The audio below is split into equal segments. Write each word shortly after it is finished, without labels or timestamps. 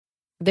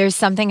There's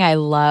something I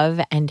love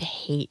and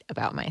hate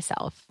about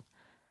myself.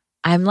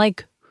 I'm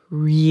like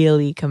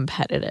really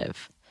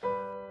competitive.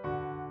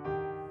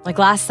 Like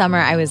last summer,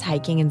 I was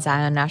hiking in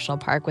Zion National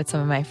Park with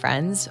some of my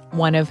friends,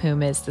 one of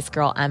whom is this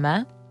girl,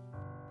 Emma.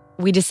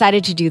 We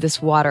decided to do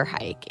this water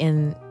hike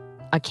in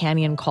a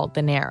canyon called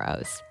the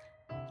Narrows.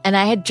 And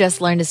I had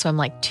just learned to swim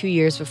like 2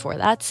 years before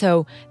that,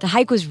 so the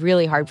hike was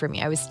really hard for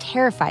me. I was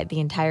terrified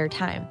the entire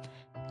time.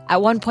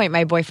 At one point,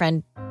 my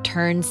boyfriend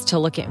turns to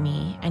look at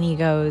me and he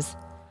goes,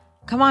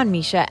 "Come on,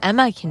 Misha,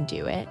 Emma can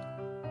do it."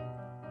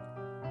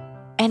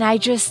 And I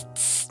just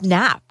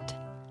snapped.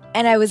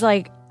 And I was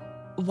like,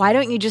 why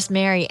don't you just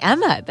marry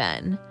Emma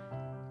then?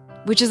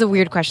 Which is a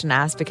weird question to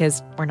ask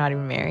because we're not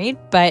even married.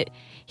 But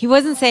he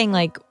wasn't saying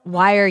like,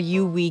 why are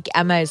you weak?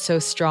 Emma is so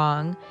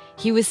strong.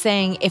 He was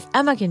saying, if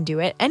Emma can do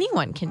it,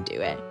 anyone can do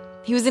it.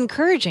 He was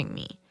encouraging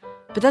me.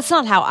 But that's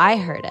not how I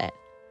heard it.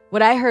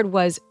 What I heard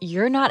was,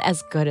 you're not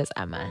as good as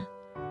Emma.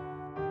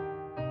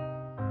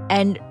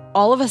 And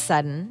all of a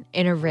sudden,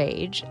 in a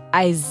rage,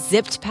 I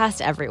zipped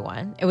past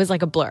everyone. It was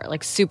like a blur,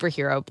 like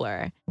superhero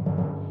blur.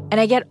 And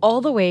I get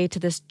all the way to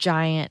this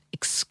giant,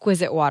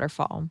 exquisite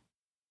waterfall.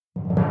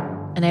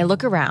 And I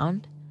look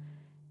around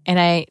and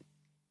I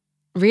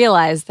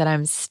realize that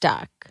I'm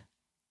stuck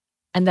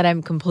and that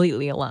I'm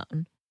completely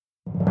alone.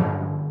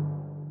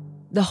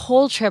 The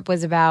whole trip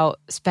was about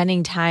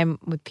spending time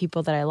with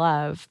people that I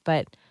love,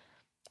 but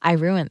I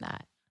ruined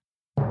that.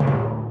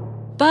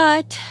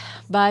 But,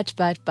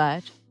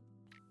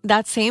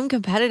 that same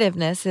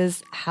competitiveness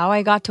is how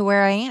I got to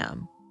where I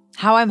am,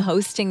 how I'm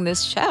hosting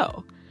this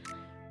show.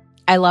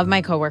 I love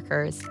my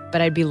coworkers,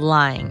 but I'd be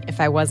lying if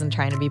I wasn't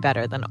trying to be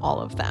better than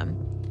all of them.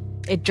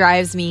 It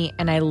drives me,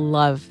 and I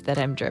love that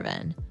I'm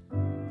driven.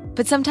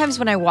 But sometimes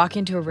when I walk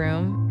into a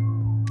room,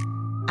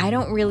 I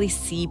don't really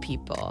see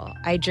people.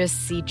 I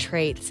just see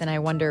traits, and I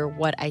wonder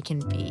what I can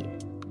be.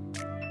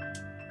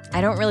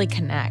 I don't really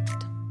connect.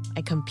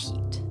 I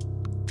compete.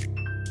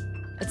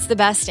 It's the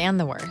best and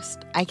the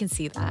worst. I can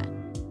see that.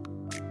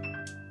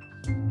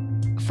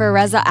 For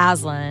Reza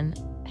Aslan,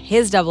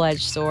 his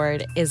double-edged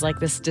sword is like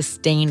this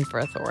disdain for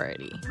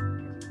authority.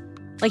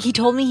 Like he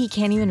told me he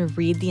can't even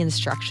read the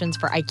instructions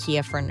for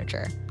IKEA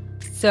furniture.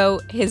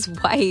 So his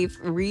wife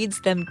reads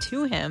them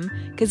to him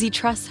because he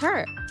trusts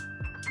her.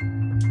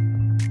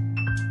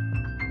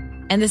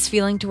 And this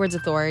feeling towards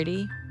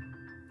authority,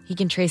 he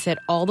can trace it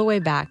all the way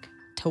back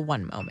to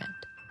one moment.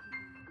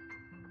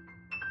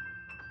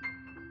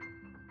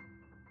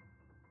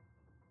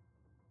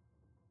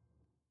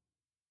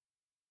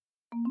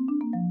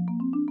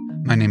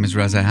 My name is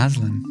Reza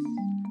Aslan.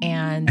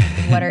 And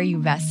what are you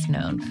best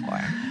known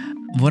for?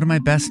 What am I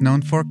best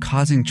known for?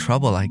 Causing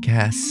trouble, I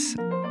guess.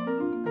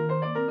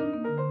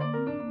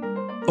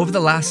 Over the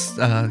last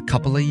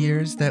couple of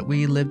years that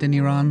we lived in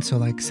Iran, so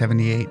like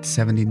 78,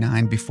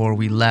 79, before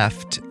we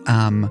left,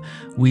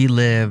 we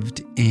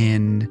lived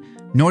in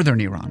northern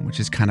Iran, which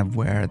is kind of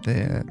where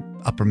the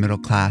upper middle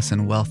class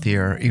and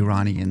wealthier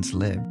Iranians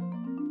live.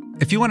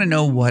 If you want to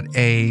know what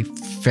a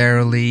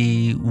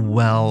fairly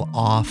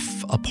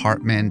well-off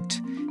apartment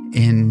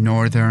in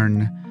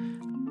northern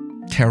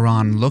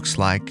Tehran looks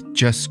like,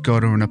 just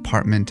go to an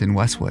apartment in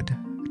Westwood.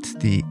 It's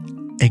the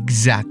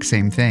exact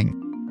same thing.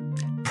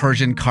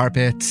 Persian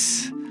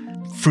carpets,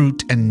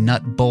 fruit and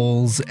nut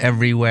bowls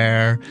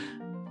everywhere,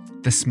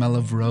 the smell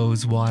of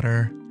rose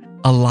water,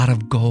 a lot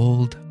of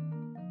gold.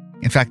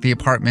 In fact, the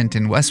apartment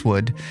in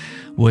Westwood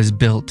was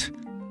built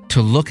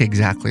to look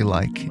exactly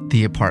like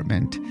the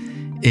apartment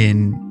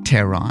in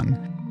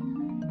Tehran.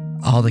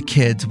 All the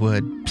kids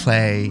would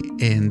play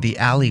in the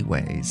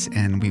alleyways,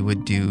 and we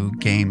would do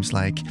games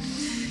like,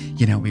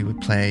 we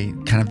would play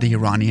kind of the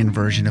Iranian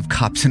version of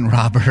cops and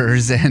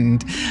robbers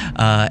and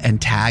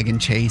tag and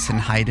chase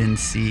and hide and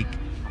seek.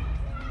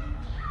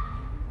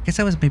 I guess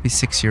I was maybe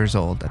 6 years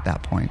old at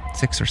that point,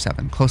 6 or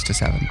 7, close to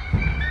 7.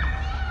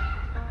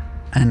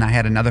 And I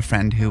had another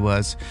friend who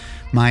was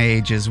my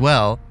age as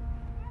well.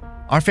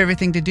 Our favorite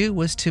thing to do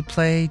was to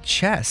play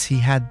chess. He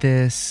had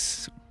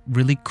this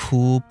really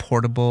cool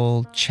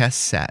portable chess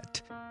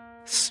set,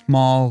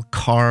 small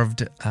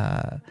carved,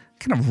 kind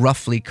of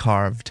roughly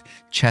carved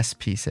chess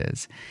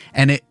pieces,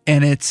 and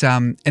it's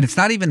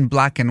not even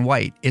black and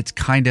white. It's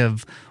kind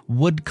of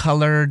wood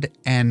colored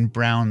and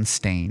brown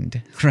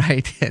stained,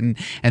 right? And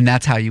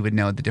that's how you would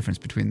know the difference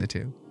between the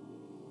two.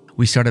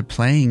 We started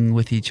playing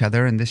with each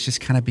other, and this just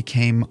kind of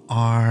became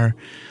our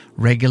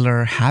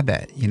regular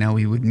habit.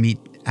 We would meet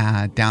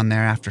down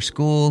there after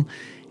school,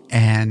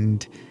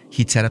 and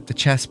he'd set up the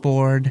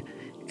chessboard,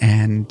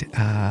 and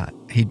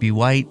he'd be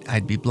white,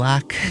 I'd be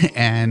black,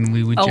 and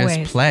we would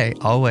just play.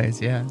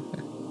 Always, yeah.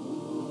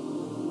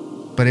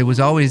 But it was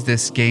always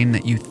this game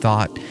that you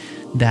thought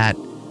that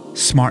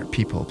smart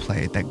people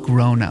played, that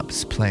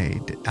grown-ups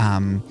played,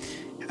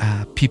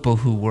 people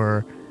who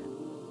were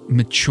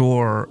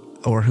mature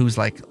or whose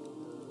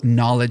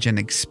knowledge and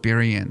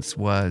experience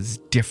was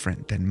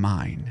different than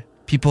mine.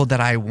 People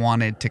that I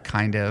wanted to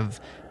kind of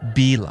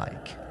be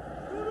like.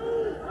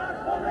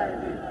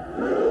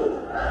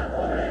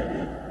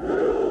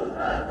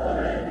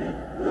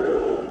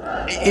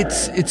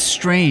 It's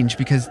strange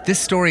because this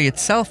story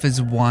itself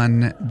is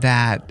one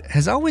that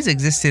has always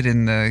existed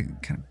in the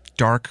kind of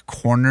dark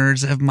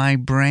corners of my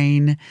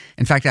brain.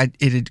 In fact,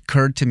 it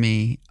occurred to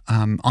me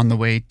on the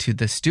way to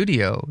the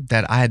studio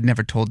that I had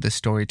never told this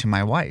story to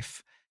my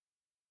wife.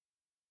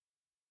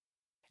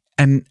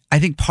 And I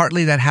think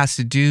partly that has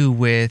to do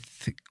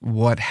with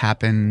what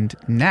happened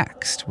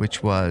next,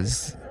 which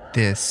was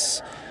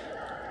this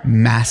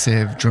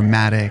massive,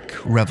 dramatic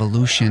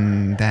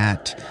revolution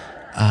that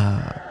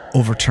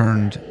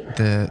overturned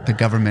the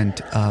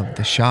government of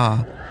the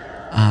Shah,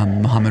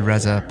 Mohammad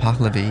Reza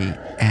Pahlavi,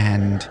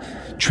 and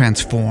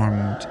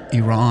transformed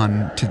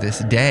Iran to this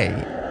day.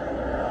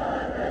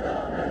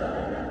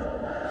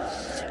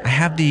 I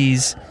have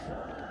these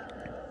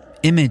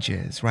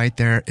images right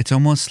there. It's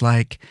almost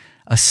like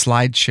a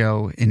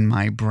slideshow in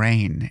my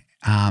brain.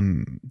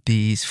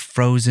 These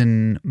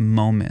frozen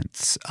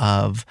moments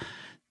of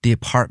the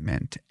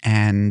apartment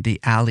and the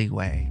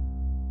alleyway.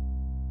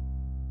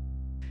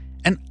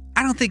 And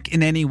I don't think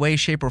in any way,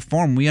 shape, or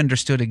form we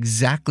understood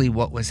exactly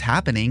what was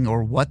happening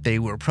or what they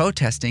were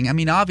protesting. I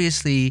mean,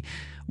 obviously,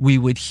 we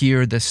would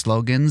hear the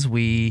slogans.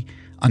 We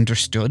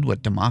understood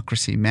what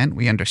democracy meant.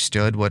 We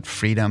understood what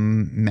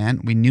freedom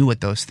meant. We knew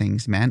what those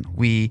things meant.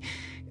 We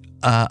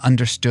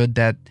understood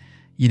that,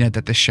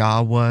 that the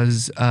Shah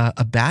was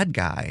a bad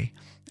guy,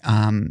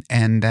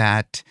 and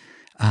that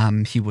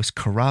he was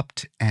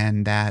corrupt,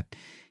 and that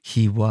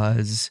he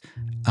was,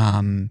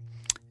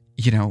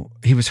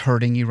 he was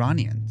hurting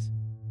Iranians.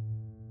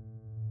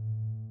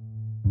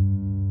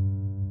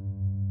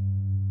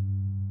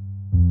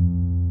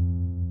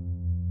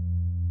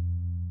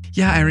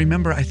 Yeah, I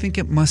remember, I think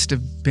it must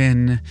have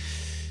been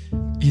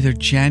either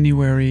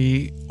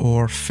January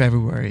or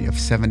February of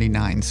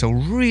 79. So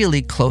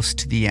really close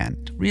to the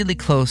end, really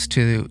close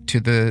to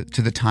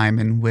the time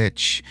in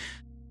which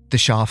the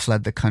Shah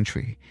fled the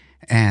country.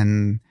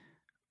 And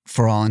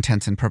for all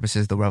intents and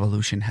purposes, the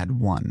revolution had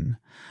won.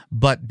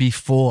 But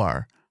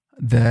before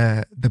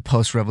the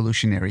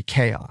post-revolutionary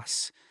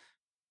chaos,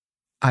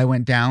 I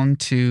went down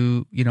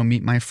to,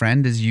 meet my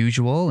friend as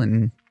usual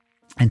and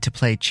to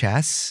play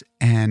chess,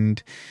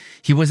 and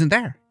he wasn't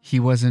there. He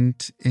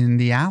wasn't in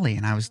the alley,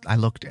 and I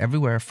looked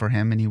everywhere for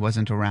him, and he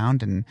wasn't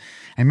around. And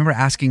I remember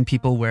asking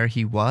people where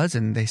he was,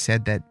 and they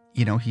said that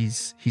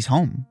he's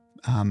home.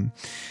 And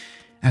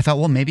I thought,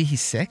 well, maybe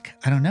he's sick.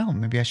 I don't know.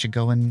 Maybe I should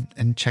go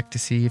and check to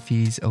see if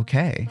he's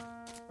okay.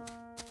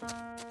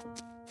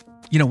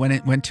 When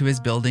it went to his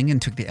building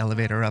and took the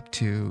elevator up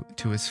to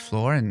his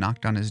floor and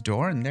knocked on his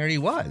door, and there he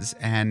was.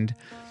 And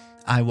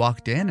I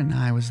walked in, and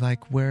I was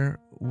like, Where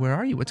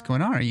are you? What's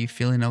going on? Are you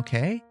feeling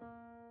okay?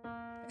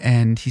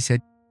 And he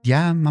said,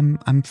 yeah,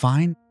 I'm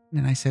fine.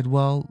 And I said,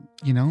 well,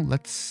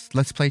 let's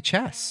play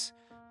chess.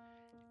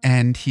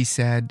 And he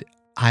said,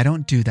 I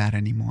don't do that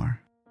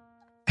anymore.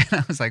 And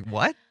I was like,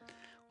 what?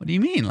 What do you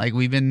mean? Like,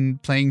 we've been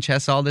playing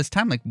chess all this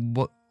time. Like,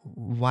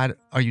 why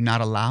are you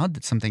not allowed?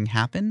 Did something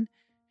happen?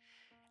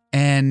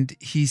 And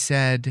he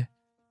said,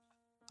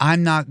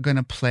 I'm not going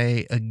to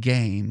play a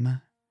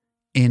game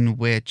in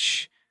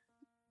which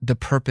the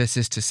purpose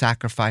is to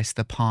sacrifice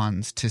the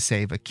pawns to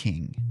save a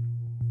king.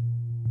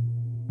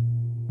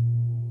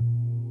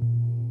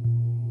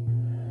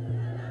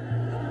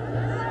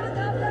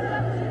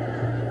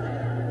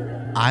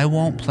 I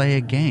won't play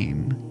a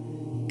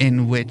game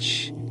in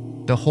which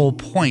the whole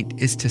point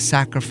is to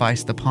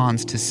sacrifice the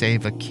pawns to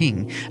save a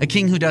king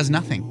who does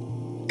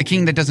nothing, a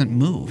king that doesn't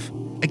move,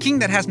 a king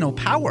that has no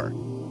power.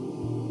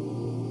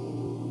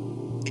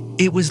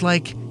 It was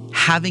like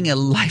having a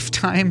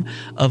lifetime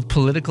of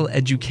political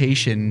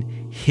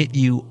education hit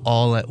you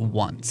all at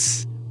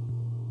once.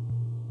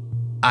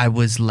 I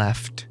was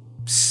left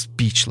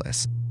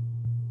speechless.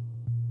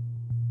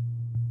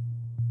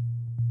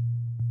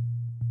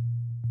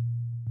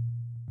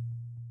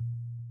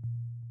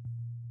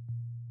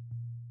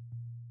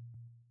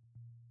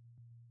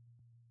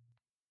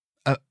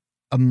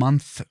 A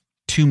month,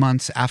 2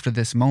 months after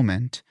this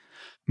moment,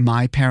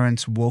 my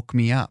parents woke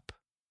me up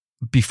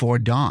before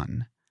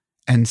dawn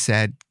and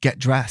said, get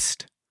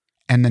dressed.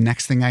 And the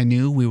next thing I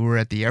knew, we were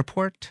at the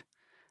airport,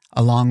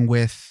 along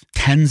with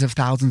tens of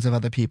thousands of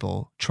other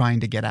people trying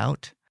to get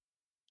out.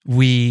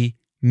 We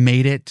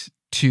made it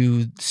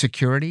to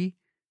security.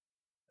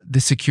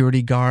 The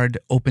security guard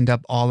opened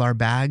up all our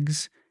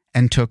bags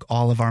and took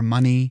all of our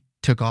money,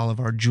 took all of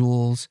our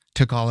jewels,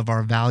 took all of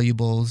our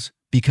valuables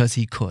because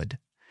he could.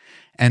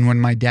 And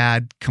when my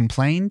dad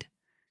complained,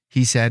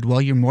 he said,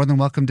 well, you're more than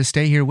welcome to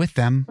stay here with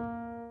them.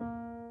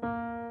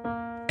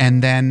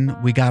 And then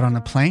we got on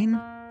a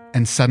plane,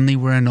 and suddenly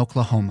we're in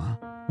Oklahoma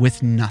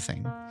with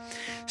nothing.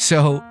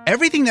 So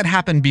everything that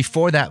happened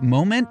before that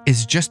moment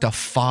is just a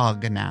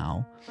fog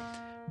now.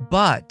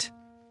 But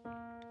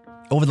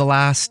over the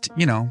last,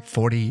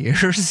 40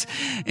 years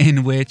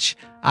in which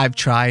I've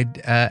tried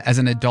as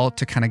an adult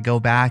to kind of go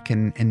back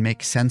and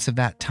make sense of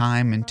that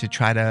time and to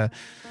try to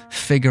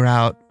figure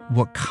out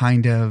what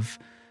kind of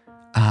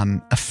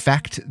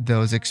effect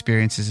those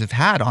experiences have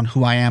had on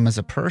who I am as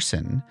a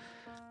person,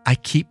 I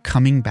keep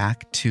coming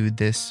back to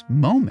this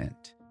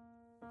moment.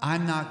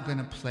 I'm not going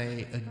to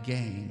play a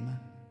game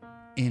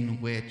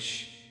in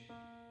which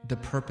the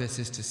purpose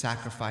is to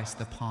sacrifice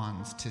the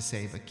pawns to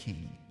save a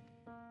king.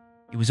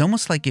 It was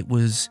almost like it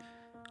was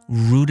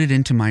rooted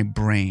into my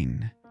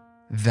brain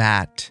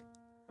that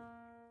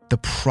the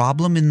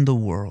problem in the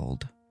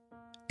world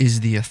is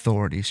the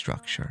authority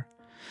structure,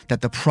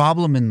 that the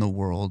problem in the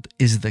world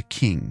is the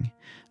king,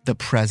 the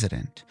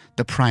president,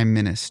 the prime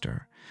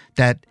minister,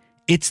 that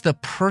it's the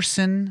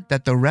person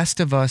that the rest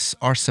of us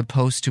are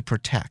supposed to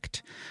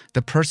protect,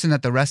 the person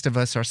that the rest of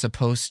us are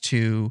supposed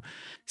to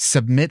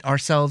submit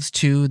ourselves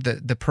to,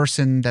 the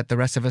person that the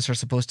rest of us are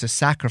supposed to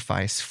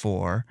sacrifice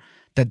for,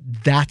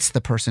 that's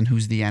the person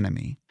who's the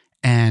enemy.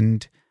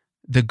 And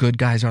the good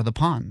guys are the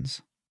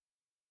pawns.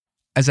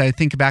 As I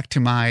think back to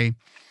my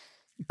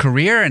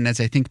career and as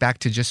I think back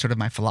to just sort of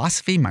my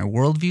philosophy, my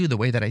worldview, the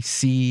way that I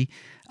see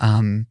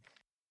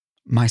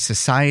my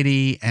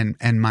society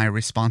and my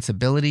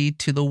responsibility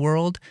to the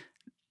world,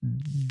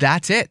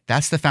 that's it.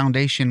 That's the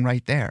foundation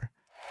right there.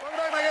 Welcome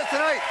back, my guest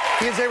tonight.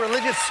 He is a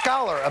religious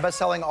scholar, a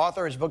best-selling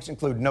author. His books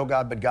include No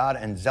God But God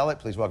and Zealot.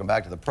 Please welcome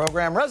back to the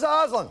program, Reza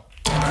Aslan.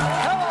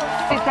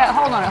 He said,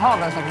 hold on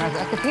a second,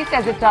 Reza, because he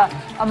says it's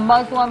a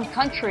Muslim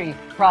country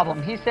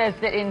problem. He says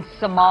that in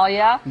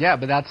Somalia... Yeah,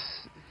 but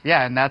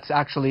that's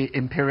actually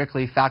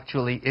empirically,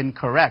 factually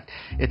incorrect.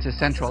 It's a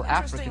Central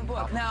African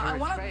book. Now, I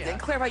want to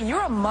clarify,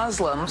 you're a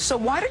Muslim, so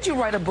why did you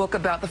write a book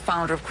about the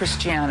founder of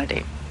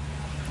Christianity?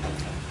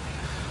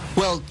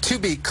 Well, to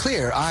be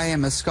clear, I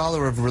am a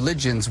scholar of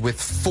religions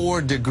with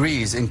 4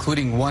 degrees,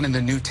 including one in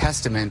the New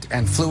Testament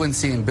and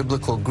fluency in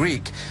Biblical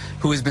Greek,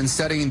 who has been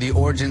studying the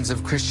origins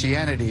of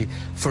Christianity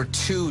for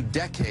 2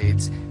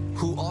 decades,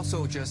 who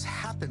also just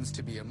happens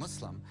to be a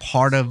Muslim.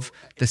 Part of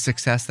the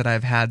success that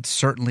I've had,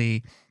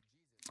 certainly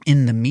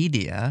in the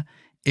media,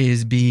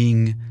 is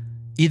being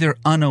either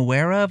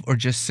unaware of or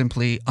just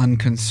simply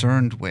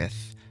unconcerned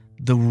with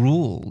the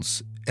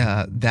rules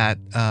that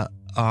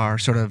are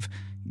sort of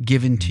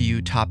given to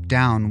you top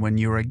down when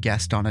you're a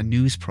guest on a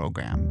news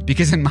program.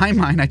 Because in my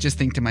mind, I just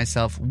think to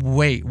myself,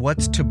 wait,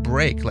 what's to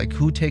break? Like,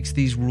 who takes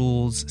these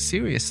rules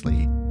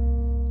seriously?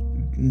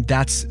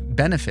 That's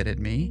benefited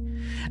me.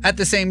 At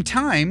the same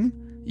time,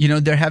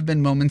 there have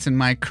been moments in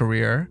my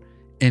career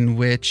in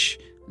which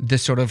the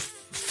sort of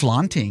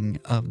flaunting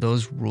of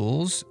those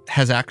rules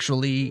has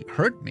actually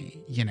hurt me.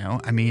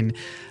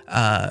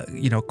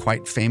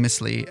 Quite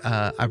famously,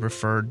 I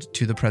referred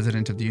to the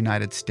president of the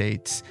United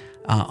States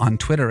on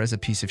Twitter as a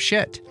piece of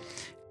shit.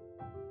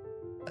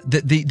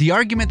 The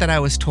argument that I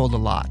was told a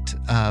lot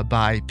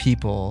by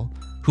people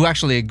who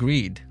actually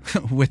agreed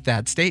with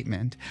that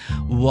statement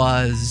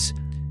was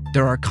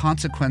there are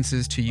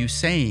consequences to you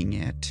saying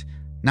it,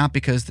 not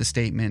because the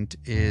statement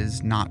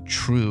is not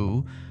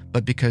true,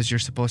 but because you're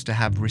supposed to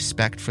have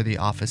respect for the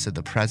office of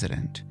the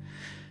president.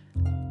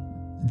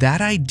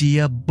 That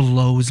idea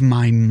blows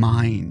my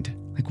mind.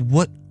 Like,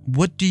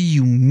 what do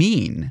you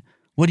mean?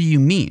 What do you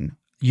mean?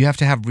 You have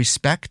to have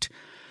respect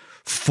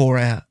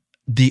for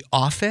the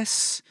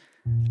office?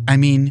 I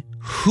mean,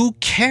 who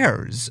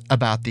cares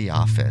about the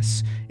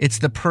office? It's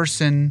the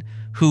person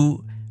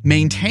who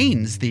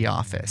maintains the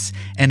office.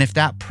 And if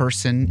that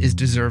person is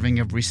deserving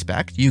of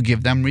respect, you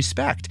give them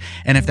respect.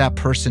 And if that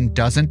person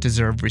doesn't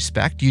deserve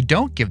respect, you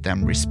don't give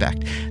them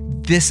respect.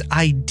 This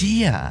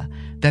idea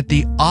that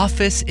the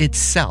office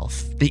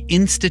itself, the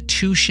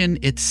institution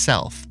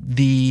itself,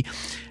 the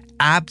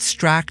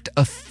abstract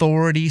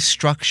authority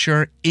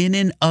structure in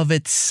and of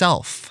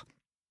itself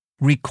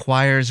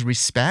requires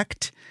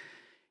respect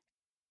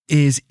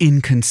is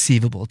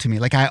inconceivable to me.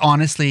 Like, I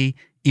honestly,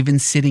 even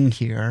sitting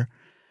here,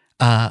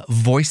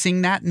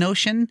 voicing that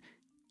notion,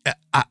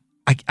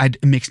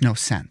 it makes no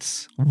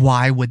sense.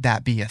 Why would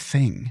that be a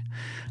thing?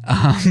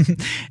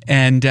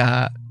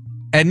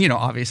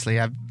 Obviously,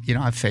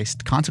 I've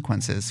faced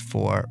consequences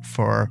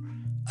for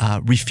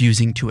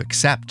refusing to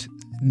accept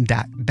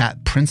that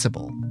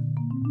principle.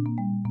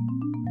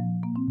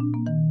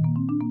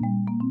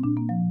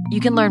 You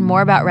can learn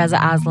more about Reza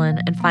Aslan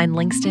and find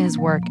links to his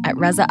work at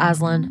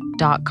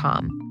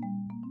rezaaslan.com.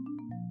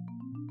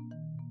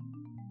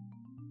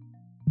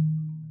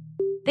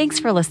 Thanks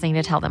for listening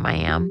to Tell Them I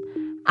Am.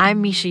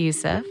 I'm Misha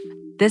Youssef.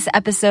 This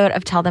episode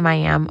of Tell Them I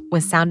Am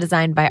was sound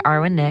designed by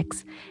Arwen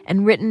Nix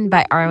and written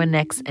by Arwen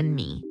Nix and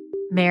me.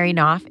 Mary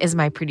Knopf is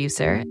my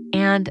producer,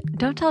 and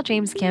don't tell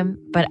James Kim,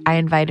 but I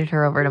invited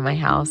her over to my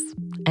house,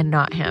 and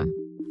not him.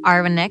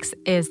 Arwen Nix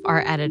is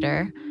our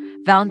editor.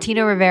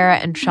 Valentino Rivera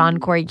and Sean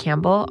Corey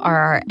Campbell are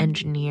our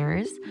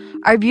engineers.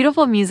 Our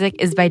beautiful music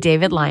is by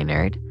David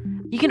Leinard.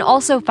 You can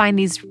also find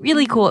these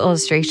really cool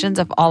illustrations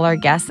of all our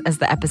guests as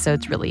the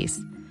episodes release.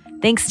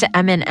 Thanks to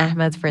Emin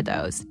Ahmed for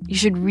those. You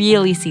should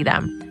really see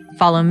them.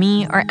 Follow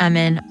me or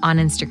Emin on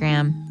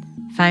Instagram.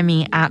 Find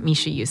me at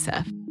Misha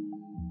Youssef.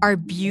 Our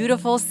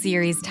beautiful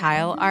series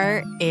tile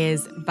art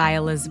is by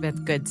Elizabeth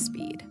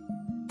Goodspeed.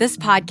 This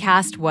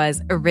podcast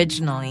was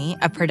originally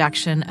a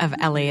production of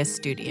LAist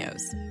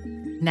Studios.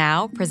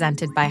 Now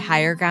presented by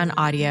Higher Ground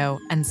Audio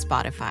and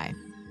Spotify.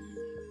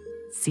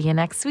 See you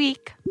next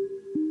week.